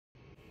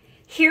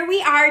Here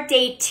we are,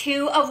 day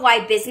 2 of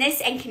why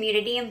business and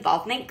community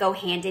involvement go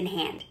hand in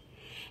hand.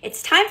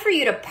 It's time for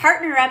you to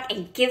partner up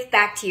and give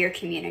back to your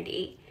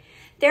community.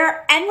 There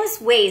are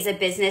endless ways a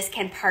business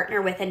can partner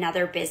with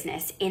another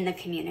business in the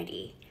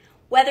community,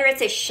 whether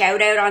it's a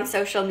shout out on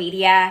social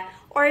media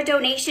or a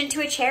donation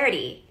to a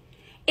charity.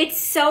 It's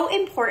so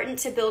important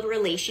to build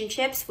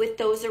relationships with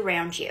those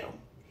around you.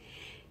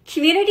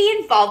 Community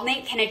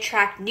involvement can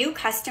attract new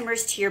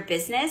customers to your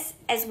business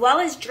as well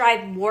as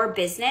drive more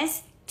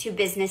business to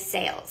business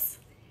sales.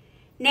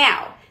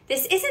 Now,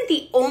 this isn't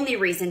the only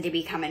reason to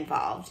become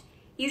involved.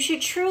 You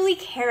should truly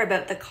care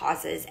about the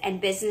causes and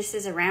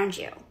businesses around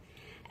you,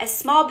 as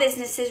small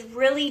businesses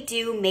really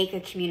do make a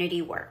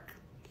community work.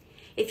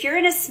 If you're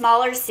in a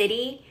smaller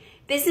city,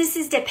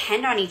 businesses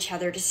depend on each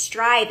other to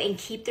strive and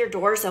keep their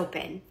doors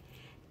open.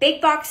 Big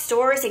box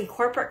stores and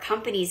corporate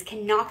companies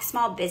can knock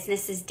small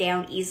businesses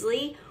down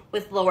easily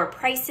with lower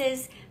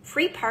prices,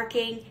 free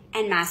parking,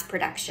 and mass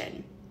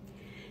production.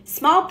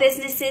 Small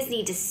businesses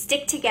need to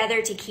stick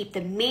together to keep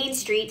the main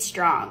street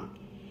strong.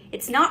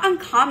 It's not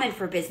uncommon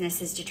for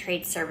businesses to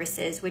trade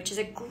services, which is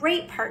a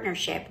great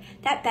partnership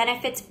that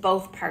benefits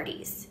both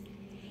parties.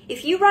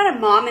 If you run a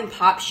mom and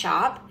pop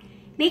shop,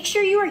 make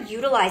sure you are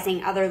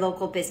utilizing other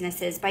local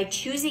businesses by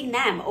choosing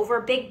them over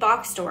big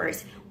box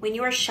stores when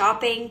you are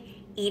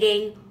shopping,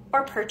 eating,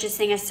 or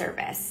purchasing a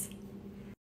service.